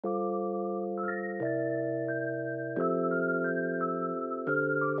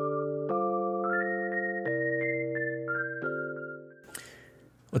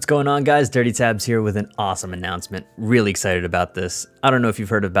What's going on, guys? Dirty Tabs here with an awesome announcement. Really excited about this. I don't know if you've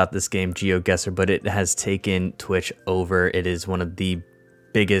heard about this game, Chatguessr, but it has taken Twitch over. It is one of the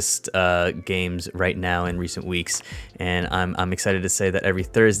biggest games right now in recent weeks, and I'm excited to say that every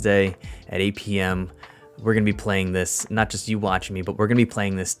Thursday at 8 p.m. we're gonna be playing this. Not just you watching me, but we're gonna be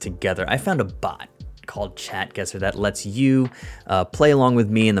playing this together. I found a bot called Chatguessr that lets you play along with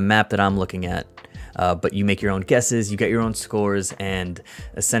me in the map that I'm looking at. But you make your own guesses, you get your own scores, and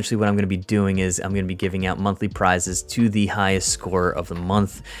essentially what I'm going to be doing is I'm going to be giving out monthly prizes to the highest scorer of the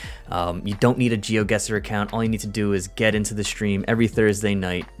month. You don't need a GeoGuessr account. All you need to do is get into the stream every Thursday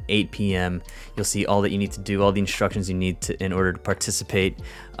night, 8 p.m. You'll see all that you need to do, all the instructions you need to in order to participate,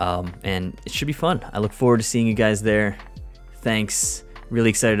 and it should be fun. I look forward to seeing you guys there. Thanks. Really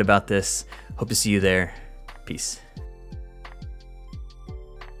excited about this. Hope to see you there. Peace.